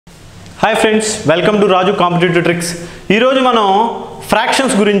Hi friends, welcome to Raju Competitive Tricks. ఈ రోజు మనం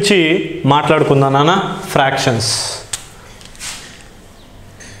ఫ్రాక్షన్స్ గురించి మాట్లాడుకుందాం నాన్న.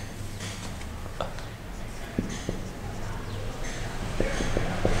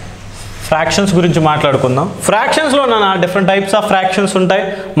 ఫ్రాక్షన్స్ గురించి మాట్లాడుకుందాం. ఫ్రాక్షన్స్లో నాన్న డిఫరెంట్ టైప్స్ ఆఫ్ ఫ్రాక్షన్స్ ఉంటాయి.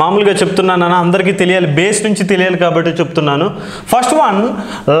 మామూలుగా చెప్తున్నాను నాన్న, అందరికీ తెలియాలి, బేస్ నుంచి తెలియాలి కాబట్టి చెప్తున్నాను. First one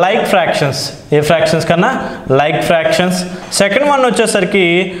like fractions. ఏ ఫ్రాక్షన్స్ కన్నా లైక్ ఫ్రాక్షన్స్. సెకండ్ వన్ వచ్చేసరికి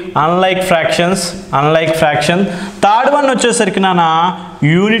అన్లైక్ ఫ్రాక్షన్స్. థర్డ్ వన్ వచ్చేసరికి నాన్న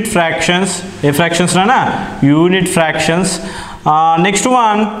యూనిట్ ఫ్రాక్షన్స్. ఏ ఫ్రాక్షన్స్ నాన్న? Unit fractions. నెక్స్ట్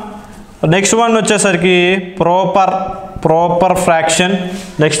వన్ వచ్చేసరికి proper fraction.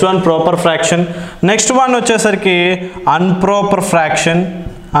 Next one proper fraction. Next one వచ్చేసరికి అన్ప్రాపర్ ఫ్రాక్షన్.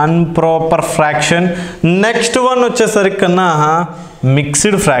 నెక్స్ట్ వన్ వచ్చేసరికి కన్నా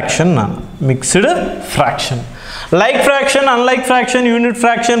mixed fraction. Like fraction, unlike fraction, unit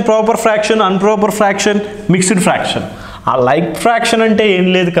fraction, proper fraction, అన్ప్రాపర్ fraction, mixed fraction. ఆ like fraction అంటే ఏం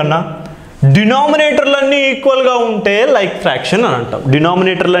లేదు కన్నా, డినామినేటర్లన్నీ ఈక్వల్గా ఉంటే లైక్ ఫ్రాక్షన్ అని అంటాం.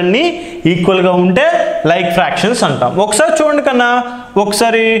 డినామినేటర్లన్నీ ఈక్వల్గా ఉంటే లైక్ ఫ్రాక్షన్స్ అంటాం. ఒకసారి చూడండి కన్నా,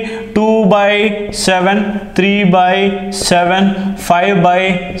 ఒకసారి 2/7, 3/7,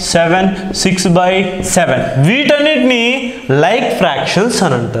 5/7, 6/7 వీటన్నిటిని లైక్ ఫ్రాక్షన్స్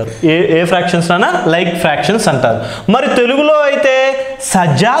అని అంటారు. ఏ ఫ్రాక్షన్స్ అన్నా? లైక్ ఫ్రాక్షన్స్ అంటారు. మరి తెలుగులో అయితే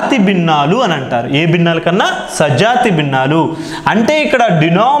సజాతి భిన్నాలు అని అంటారు. ఏ భిన్నాలు కన్నా? సజాతి భిన్నాలు. అంటే ఇక్కడ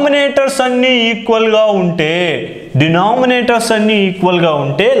డినామినేటర్స్ అన్నీ ఈక్వల్గా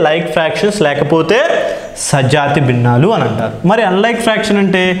ఉంటే లైక్ ఫ్రాక్షన్స్, లేకపోతే సజాతి భిన్నాలు అని అంటారు. మరి అన్లైక్ ఫ్రాక్షన్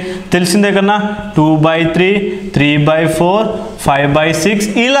అంటే తెలిసిందే కన్నా, 2/3, 3/4, 5/6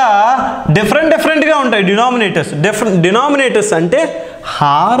 ఇలా డిఫరెంట్గా ఉంటాయి డినామినేటర్స్. డినామినేటర్స్ అంటే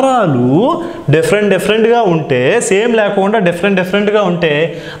హారాలు డిఫరెంట్గా ఉంటే, సేమ్ లేకుండా డిఫరెంట్గా ఉంటే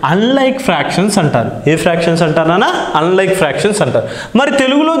అన్లైక్ ఫ్రాక్షన్స్ అంటారు. ఏ ఫ్రాక్షన్స్ అంటారా? అన్లైక్ ఫ్రాక్షన్స్ అంటారు. మరి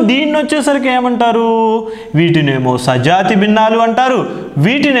తెలుగులో దీన్ని వచ్చేసరికి ఏమంటారు? వీటినేమో సజాతి భిన్నాలు అంటారు,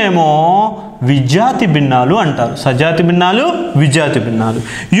 వీటినేమో విజాతి భిన్నాలు అంటారు. సజాతి భిన్నాలు, విజాతి భిన్నాలు.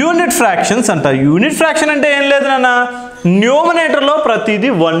 యూనిట్ ఫ్రాక్షన్స్ అంటారు. యూనిట్ ఫ్రాక్షన్ అంటే ఏం లేదు నాన్న, న్యూమరేటర్లో ప్రతిదీ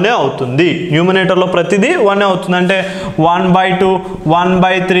 1 అవుతుంది. అంటే 1/2,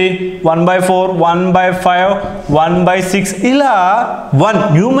 1/3, 1/4, 1/5, 1/6 ఇలా 1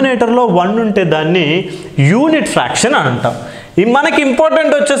 న్యూమరేటర్లో 1 ఉంటే దాన్ని యూనిట్ ఫ్రాక్షన్ అని అంటాం. మనకి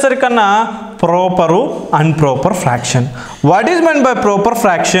ఇంపార్టెంట్ వచ్చేసరికి కన్నా proper, అన్ప్రాపర్ fraction. What is men by proper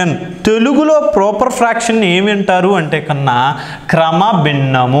fraction? తెలుగులో ప్రాపర్ ఫ్రాక్షన్ ఏమంటారు అంటే కన్నా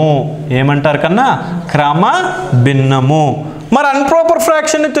క్రమభిన్నము. ఏమంటారు కన్నా? క్రమభిన్నము. మరి అన్ప్రాపర్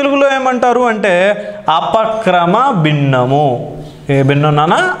ఫ్రాక్షన్ తెలుగులో ఏమంటారు అంటే అపక్రమ భిన్నము. ఏ భిన్నం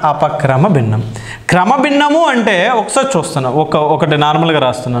నాన్న? అపక్రమ భిన్నం. క్రమభిన్నము అంటే ఒకసారి చూస్తున్నాను, ఒకటి నార్మల్గా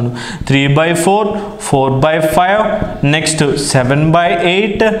రాస్తున్నాను. 3/4, 4/5, నెక్స్ట్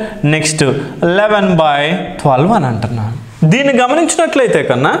 7/8, నెక్స్ట్ 11/12 అని అంటున్నాను. దీన్ని గమనించినట్లయితే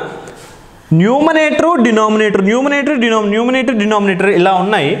కన్నా న్యూమరేటర్, డినామినేటర్ ఇలా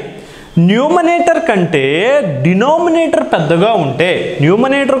ఉన్నాయి. న్యూమరేటర్ కంటే డినామినేటర్ పెద్దగా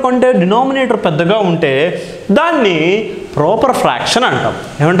ఉంటే దాన్ని ప్రాపర్ ఫ్రాక్షన్ అంటాం.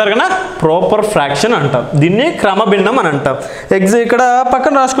 ఏమంటారు కన్నా? ప్రాపర్ ఫ్రాక్షన్ అంటాం. దీన్ని క్రమభిన్నం అని అంటాం. ఇక్కడ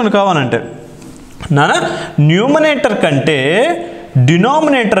పక్కన రాసుకుని కావాలంటే నాన్న, న్యూమరేటర్ కంటే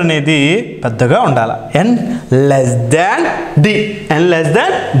డినామినేటర్ అనేది పెద్దగా ఉండాలి. n less than d.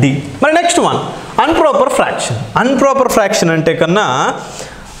 మరి నెక్స్ట్ వన్ అన్ప్రాపర్ ఫ్రాక్షన్ అంటే కన్నా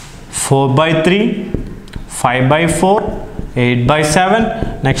 4/3, 5/4, 8/7,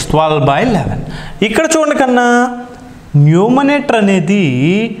 నెక్స్ట్ 12/11. ఇక్కడ చూడండి కన్నా, న్యూమరేటర్ అనేది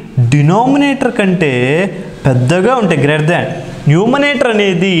డినామినేటర్ కంటే పెద్దగా ఉంటే న్యూమరేటర్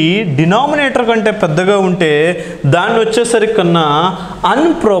అనేది డినామినేటర్ కంటే పెద్దగా ఉంటే దాన్ని వచ్చేసరికి కన్నా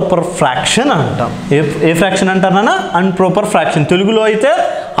అన్ప్రాపర్ ఫ్రాక్షన్ అంటాం. ఏ ఫ్రాక్షన్ అంటారన్నా? అన్ప్రాపర్ ఫ్రాక్షన్. తెలుగులో అయితే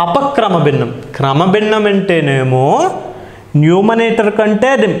అపక్రమ భిన్నం. క్రమభిన్నం అంటేనేమో న్యూమరేటర్ కంటే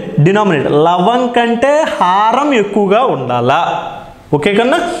డినామినేటర్, లవం కంటే హారం ఎక్కువగా ఉండాలా. ఓకే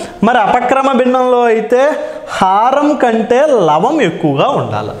కన్నా? మరి అపక్రమ భిన్నంలో అయితే హారం కంటే లవం ఎక్కువగా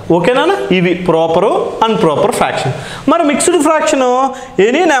ఉండాలి. ఓకేనా? ఇవి ప్రాపరు, అన్ప్రాపర్ ఫ్రాక్షన్. మరి మిక్స్డ్ ఫ్రాక్షన్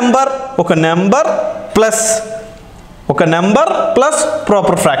ఎనీ నెంబర్, ఒక నెంబర్ ప్లస్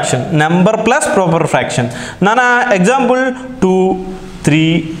ప్రాపర్ ఫ్రాక్షన్. నాన్న ఎగ్జాంపుల్ 2,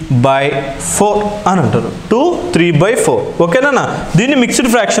 3/4 అని అంటారు. 2, 3/4. ఓకేనా? దీన్ని మిక్స్డ్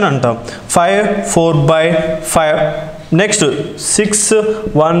ఫ్రాక్షన్ అంటాం. 5, 4/5, నెక్స్ట్ 6,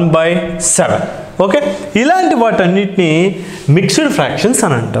 1/7. ఓకే, ఇలాంటి వాటన్నిటిని మిక్స్డ్ ఫ్రాక్షన్స్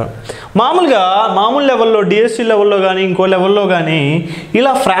అని అంటారు. మామూలుగా మామూలు లెవెల్లో డిఎస్సి లెవెల్లో కానీ ఇంకో లెవెల్లో కానీ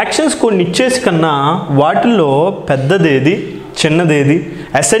ఇలా ఫ్రాక్షన్స్ కొన్ని ఇచ్చేసి కన్నా వాటిల్లో పెద్దదేది చిన్నదేది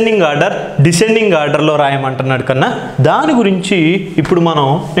అసెండింగ్ ఆర్డర్ డిసెండింగ్ ఆర్డర్లో రాయమంటున్నాడు కన్నా దాని గురించి ఇప్పుడు మనం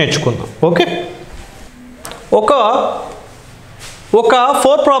నేర్చుకుందాం. ఓకే, ఒక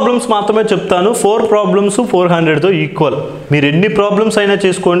 4 ప్రాబ్లమ్స్ మాత్రమే చెప్తాను. 4 ప్రాబ్లమ్స్ 400తో ఈక్వల్. మీరు ఎన్ని ప్రాబ్లమ్స్ అయినా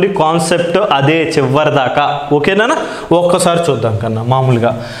చేసుకోండి, కాన్సెప్ట్ అదే చివరి దాకా. ఓకేనా? ఒక్కసారి చూద్దాం కన్నా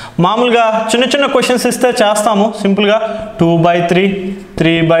మామూలుగా చిన్న చిన్న క్వశ్చన్స్ ఇస్తే చేస్తాము సింపుల్గా. 2/3,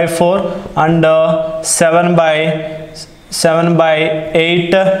 3/4 అండ్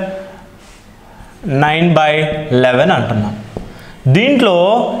 7/8, 9/11 అంటున్నాం. దీంట్లో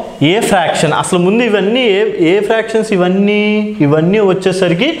ఏ ఫ్రాక్షన్ అసలు ముందు ఇవన్నీ ఏ ఫ్రాక్షన్స్ ఇవన్నీ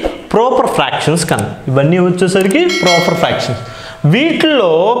వచ్చేసరికి ప్రాపర్ ఫ్రాక్షన్స్ కన్నా ఇవన్నీ వచ్చేసరికి ప్రాపర్ ఫ్రాక్షన్స్.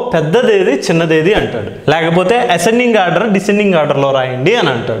 వీటిల్లో పెద్దదేది చిన్నదేది అంటాడు, లేకపోతే అసెండింగ్ ఆర్డర్ డిసెండింగ్ ఆర్డర్లో రాయండి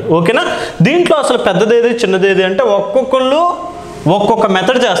అని అంటాడు. ఓకేనా? దీంట్లో అసలు పెద్దదేది చిన్నదేది అంటే ఒక్కొక్కళ్ళు ఒక్కొక్క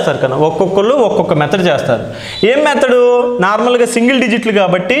మెథడ్ చేస్తారు కన్నా ఒక్కొక్కళ్ళు ఒక్కొక్క మెథడ్ చేస్తారు. ఏం మెథడు? నార్మల్గా సింగిల్ డిజిట్లు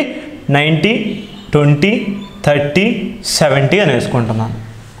కాబట్టి 90, 20, 30, 70 అని వేసుకుంటున్నాను.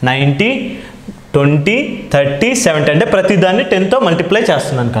 90, 20, 30, 70 అంటే ప్రతిదాన్ని 10తో మల్టిప్లై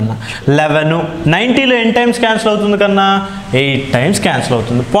చేస్తున్నాను కన్నా. 11, 90లో ఎన్ని టైమ్స్ క్యాన్సిల్ అవుతుంది కన్నా? 8 టైమ్స్ క్యాన్సిల్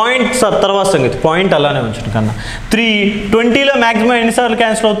అవుతుంది. పాయింట్ తర్వాత సంగతి, పాయింట్ అలానే ఉంచండి కన్నా. 3, 20లో మ్యాక్సిమం ఎన్నిసార్లు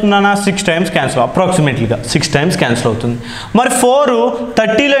cancel అవుతుందన్నా? 6 times cancel, అప్రాక్సిమేట్లీగా 6 times cancel అవుతుంది. మరి 4,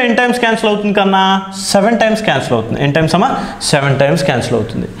 30లో ఎన్ని టైమ్స్ క్యాన్సిల్ అవుతుంది కన్నా? 7 టైమ్స్ క్యాన్సిల్ అవుతుంది. ఎన్ని టైమ్స్ అమ్మా? 7 టైమ్స్ క్యాన్సిల్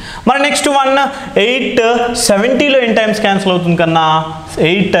అవుతుంది. మరి నెక్స్ట్ 1, 8, 70లో ఎన్ని టైమ్స్ క్యాన్సిల్ అవుతుంది కన్నా?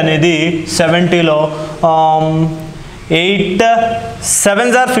 8 అనేది 70లో 8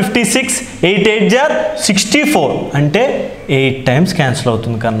 7s are 56, 8 8s are 64 అంటే 8 టైమ్స్ క్యాన్సిల్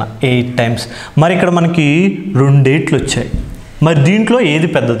అవుతుంది కన్నా. 8 టైమ్స్. మరి ఇక్కడ మనకి 2 8లు వచ్చాయి. మరి దీంట్లో ఏది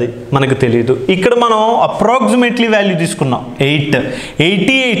పెద్దది మనకు తెలియదు. ఇక్కడ మనం అప్రాక్సిమేట్లీ వాల్యూ తీసుకున్నాం 8,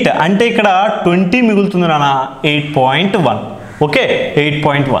 88 అంటే ఇక్కడ 20 మిగులుతుంది నాన్న 8.1. ఓకే,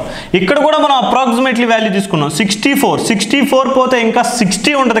 8.1. ఇక్కడ కూడా మనం అప్రాక్సిమేట్లీ వాల్యూ తీసుకున్నాం 64 పోతే ఇంకా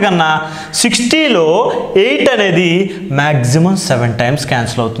 60 ఉంటుంది కన్నా. 60లో 8 అనేది మ్యాక్సిమం 7 టైమ్స్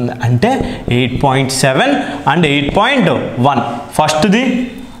క్యాన్సిల్ అవుతుంది అంటే 8.7 అండ్ 8.1. ఫస్ట్ది,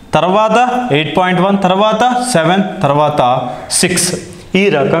 తర్వాత 8.1, తర్వాత 7, తర్వాత 6. ఈ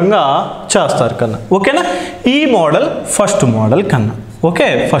రకంగా చేస్తారు కన్నా. ఓకేనా? ఈ మోడల్ ఫస్ట్ మోడల్ కన్నా. Okay,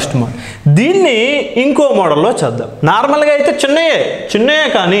 first model. దీన్ని ఇంకో మోడల్లో చేద్దాం. నార్మల్గా అయితే చిన్నయే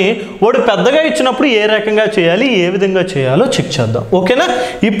కానీ వాడు పెద్దగా ఇచ్చినప్పుడు ఏ రకంగా చేయాలి, ఏ విధంగా చేయాలో చెక్ చేద్దాం. ఓకేనా?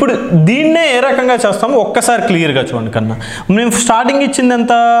 ఇప్పుడు దీన్నే ఏ రకంగా చేస్తామో ఒక్కసారి క్లియర్గా చూడండి కన్నా. మేము స్టార్టింగ్ ఇచ్చింది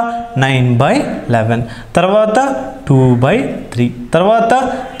ఎంత? 9/11, తర్వాత 2/3, తర్వాత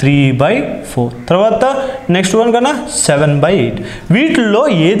 3/4, తర్వాత నెక్స్ట్ వన్ కన్నా 7/8. వీటిల్లో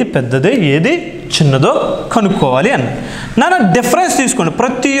ఏది పెద్దదే ఏది చిన్నదో కనుక్కోవాలి అన్న. నాన్న డిఫరెన్స్ తీసుకోండి,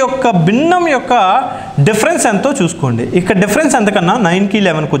 ప్రతి ఒక్క భిన్నం యొక్క డిఫరెన్స్ ఎంతో చూసుకోండి. ఇక్కడ డిఫరెన్స్ ఎంతకన్నా 9కి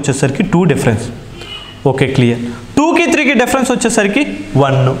 11కి వచ్చేసరికి 2 డిఫరెన్స్. Okay, clear. 2కి 3కి డిఫరెన్స్ వచ్చేసరికి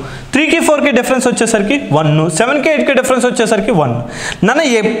 1, 3కి 4కి డిఫరెన్స్ వచ్చేసరికి 1, 7కి 8కి డిఫరెన్స్ వచ్చేసరికి 1. నాన్న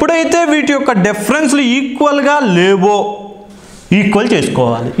ఎప్పుడైతే వీటి యొక్క డిఫరెన్స్లు ఈక్వల్గా లేవో ఈక్వల్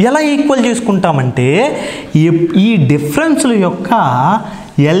చేసుకోవాలి. ఎలా ఈక్వల్ చేసుకుంటామంటే ఈ డిఫరెన్స్ల యొక్క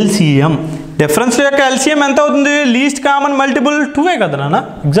ఎల్సిఎం, డిఫరెన్స్ల యొక్క ఎల్సిఎం ఎంత అవుతుంది? లీస్ట్ కామన్ మల్టిపుల్ 2 కదా నాన్న.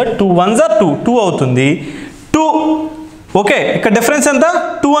 ఎగ్జాక్ట్ 2 1s are 2 అవుతుంది. 2. ఓకే, ఇక్కడ డిఫరెన్స్ ఎంత?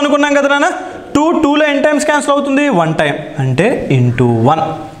 2 అనుకున్నాం కదా నాన్న. 2లో ఎన్ని టైమ్స్ క్యాన్సిల్ అవుతుంది? 1 టైం అంటే ఇంటూ 1.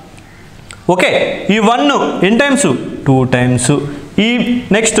 ఓకే, ఈ 1 ఎన్ని టైమ్స్? 2 టైమ్స్. ఈ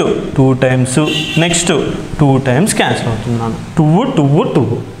next 2 times, next 2 times cancel అవుతుంది నాన్న. 2.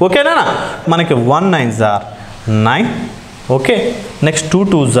 ఓకేనా? మనకి 1 9s are 9. Okay, next 2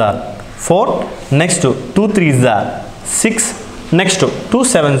 2s are 4, next 2 3s are 6, next 2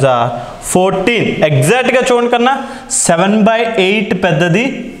 7s are 14. ఎగ్జాక్ట్గా చూడండి కన్నా 7/8 పెద్దది,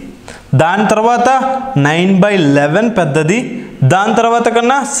 దాని తర్వాత 9/11 పెద్దది, దాని తర్వాత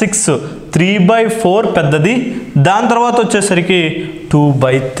కన్నా 6 3/4 పెద్దది, దాని తర్వాత వచ్చేసరికి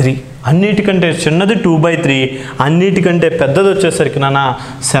 2/3. అన్నిటికంటే చిన్నది 2/3, అన్నిటికంటే పెద్దది వచ్చేసరికి నాన్న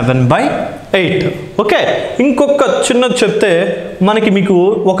 7/8. ఓకే, ఇంకొక చిన్నది చెప్తే మీకు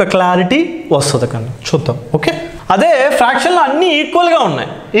ఒక క్లారిటీ వస్తుంది కన్నా చూద్దాం. ఓకే, అదే ఫ్రాక్షన్లో అన్నీ ఈక్వల్గా ఉన్నాయి.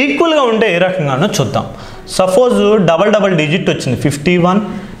 ఈక్వల్గా ఉంటే ఏ రకంగానో చూద్దాం. సపోజ్ డబల్ డిజిట్ వచ్చింది 51,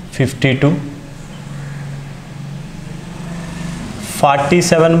 52,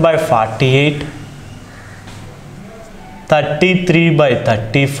 47/48,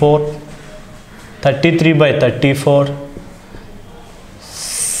 33/34, 33/34,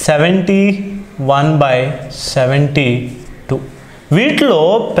 70 1/72. వీటిలో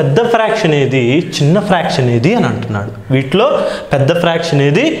పెద్ద ఫ్రాక్షన్ ఏది చిన్న ఫ్రాక్షన్ ఏది అని అంటున్నాడు. వీటిలో పెద్ద ఫ్రాక్షన్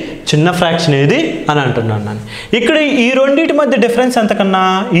ఏది చిన్న ఫ్రాక్షన్ ఏది అని అంటున్నాను నేను. ఇక్కడ ఈ రెండింటి మధ్య డిఫరెన్స్ ఎంతకన్నా,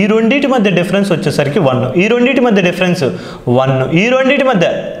 ఈ రెండింటి మధ్య డిఫరెన్స్ వచ్చేసరికి 1, ఈ రెండింటి మధ్య డిఫరెన్స్ 1, ఈ రెండింటి మధ్య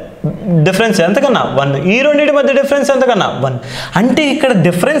డిఫరెన్స్ ఎంతకన్నా 1, ఈ రెండింటి మధ్య డిఫరెన్స్ ఎంతకన్నా 1. అంటే ఇక్కడ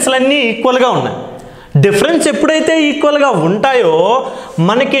డిఫరెన్స్లన్నీ ఈక్వల్గా ఉన్నాయి. డిఫరెన్స్ ఎప్పుడైతే ఈక్వల్గా ఉంటాయో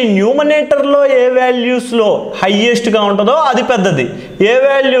మనకి న్యూమరేటర్లో ఏ వాల్యూస్లో హైయెస్ట్గా ఉంటుందో అది పెద్దది, ఏ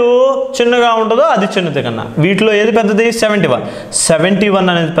వాల్యూ చిన్నగా ఉంటుందో అది చిన్నది కన్నా. వీటిలో ఏది పెద్దది 71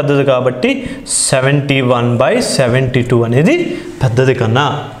 అనేది పెద్దది కాబట్టి 71/72 అనేది పెద్దది కన్నా.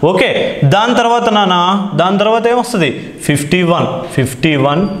 ఓకే, దాని తర్వాత దాని తర్వాత ఏమొస్తుంది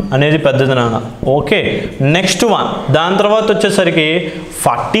 51 అనేది పెద్దది నాన్న. ఓకే, నెక్స్ట్ వన్ దాని తర్వాత వచ్చేసరికి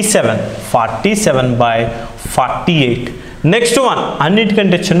 47/48. నెక్స్ట్ వన్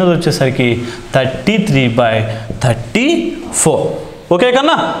అన్నిటికంటే చిన్నది వచ్చేసరికి 33/34. ఓకే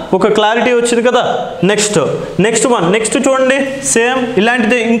కన్నా, ఒక క్లారిటీ వచ్చింది కదా. నెక్స్ట్ చూడండి, సేమ్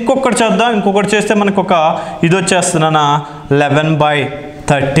ఇలాంటిదే ఇంకొకటి చేద్దాం. ఇంకొకటి చేస్తే మనకు ఒక ఇది వచ్చేస్తున్నానా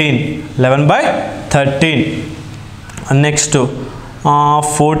 11/13. నెక్స్ట్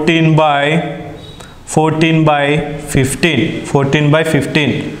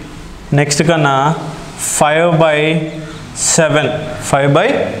 14/15. నెక్స్ట్ కన్నా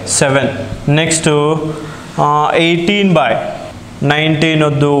 5/7. నెక్స్ట్ 18/19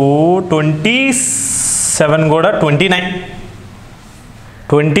 వద్దు, 27 కూడా 29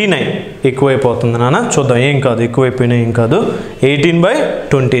 ఎక్కువైపోతుంది నాన్న. చూద్దాం, ఏం కాదు, ఎక్కువైపోయినా ఏం కాదు.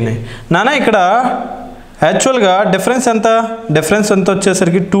 18/29 నాన్న. ఇక్కడ యాక్చువల్గా డిఫరెన్స్ ఎంత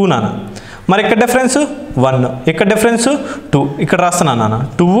వచ్చేసరికి 2 నాన్న. మరి ఇక్కడ డిఫరెన్స్ 1, ఇక్కడ డిఫరెన్స్ 2, ఇక్కడ రాస్తున్నాను నాన్న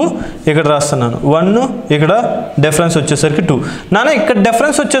 2, ఇక్కడ రాస్తున్నాను 1, ఇక్కడ డిఫరెన్స్ వచ్చేసరికి 2 నాన్న. ఇక్కడ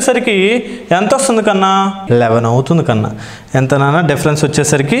డిఫరెన్స్ వచ్చేసరికి ఎంత వస్తుంది కన్నా 11 అవుతుంది కన్నా. ఎంత నాన్న డిఫరెన్స్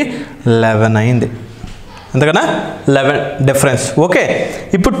వచ్చేసరికి 11 అయింది. ఎంతకన్నా 11 డిఫరెన్స్. ఓకే,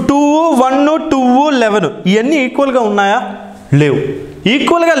 ఇప్పుడు 2, 1, 2, 11 ఇవన్నీ ఈక్వల్గా ఉన్నాయా? లేవు.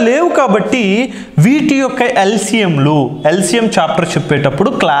 ఈక్వల్గా లేవు కాబట్టి వీటి యొక్క ఎల్సిఎం చాప్టర్ చెప్పేటప్పుడు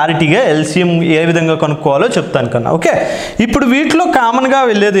క్లారిటీగా ఎల్సిఎం ఏ విధంగా కనుక్కోవాలో చెప్తాను కన్నా. ఓకే, ఇప్పుడు వీటిలో కామన్గా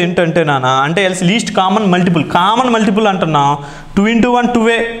వెళ్ళేది ఏంటంటే నాన్న, అంటే లీస్ట్ కామన్ మల్టిపుల్ అంటున్నా 2 × 1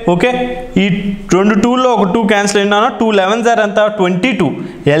 2. ఓకే, ఈ 2 2లో ఒక 2 క్యాన్సిల్ అయినా 2 11 ఎంత 22.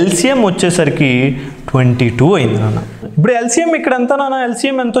 ఎల్సిఎం వచ్చేసరికి 22 అయింది నాన్న. ఇప్పుడు ఎల్సిఎం ఇక్కడ ఎంత నాన్న,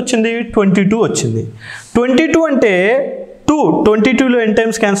 ఎల్సిఎం ఎంత వచ్చింది 22 వచ్చింది. 22 అంటే 22లో ఎన్ని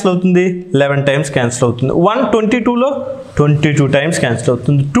టైమ్స్ క్యాన్సిల్ అవుతుంది 11 టైమ్స్ క్యాన్సిల్ అవుతుంది. 1 22లో 22 టైమ్స్ క్యాన్సిల్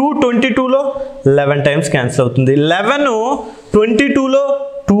అవుతుంది. 2 22లో 11 టైమ్స్ క్యాన్సిల్ అవుతుంది. 11 22లో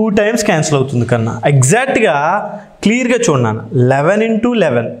 2 టైమ్స్ క్యాన్సిల్ అవుతుంది కన్నా. ఎగ్జాక్ట్గా క్లియర్గా చూడన్నాను. 11 ×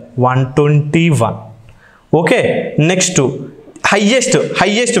 11 121. Okay, next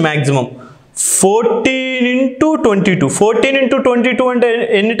highest maximum 14 × 22. 14 × 22 అంటే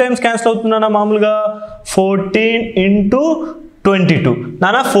ఎన్ని టైమ్స్ క్యాన్సిల్ అవుతుందన్నా మామూలుగా 14 × 22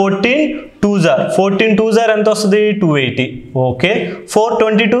 నానా. 14 2s ఎంత వస్తుంది 280. ఓకే, 4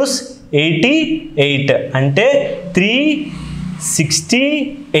 22s 88 అంటే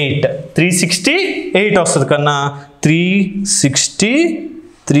 368 వస్తుంది కన్నా.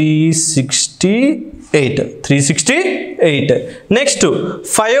 368. నెక్స్ట్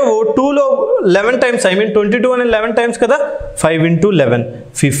 5 2లో 11 టైమ్స్, 22 అని 11 టైమ్స్ కదా. 5 × 11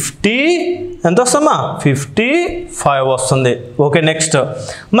 50 ఎంత వస్తుందా 55 వస్తుంది. ఓకే, నెక్స్ట్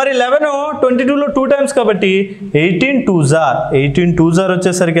మరి 11 22లో 2 టైమ్స్ కాబట్టి 18 2s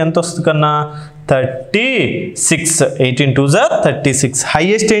వచ్చేసరికి ఎంత వస్తుంది కన్నా 36. 18 2s 36.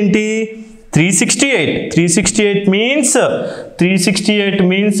 హైయెస్ట్ ఏంటి 368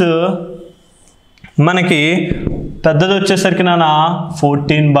 మీన్స్ మనకి పెద్దది వచ్చేసరికి నాన్న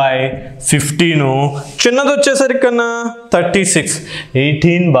 14/15, చిన్నది వచ్చేసరికి కన్నా 36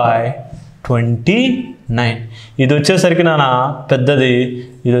 18/29. ఇది వచ్చేసరికి నాన్న పెద్దది,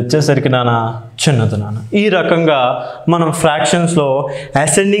 ఇది వచ్చేసరికి నాన్న చిన్నది నాన్న. ఈ రకంగా మనం ఫ్రాక్షన్స్లో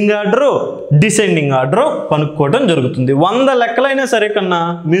అసెండింగ్ ఆర్డరు డిసెండింగ్ ఆర్డరు కనుక్కోవడం జరుగుతుంది. 100 లెక్కలైనా సరే కన్నా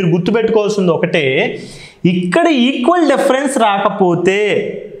మీరు గుర్తుపెట్టుకోవాల్సింది ఒకటే, ఇక్కడ ఈక్వల్ డిఫరెన్స్ రాకపోతే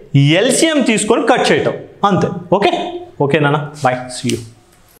ఎల్సిఎం తీసుకొని కట్ చేయటం అంతే. ఓకే నాన్న, బాయ్, సీ యూ.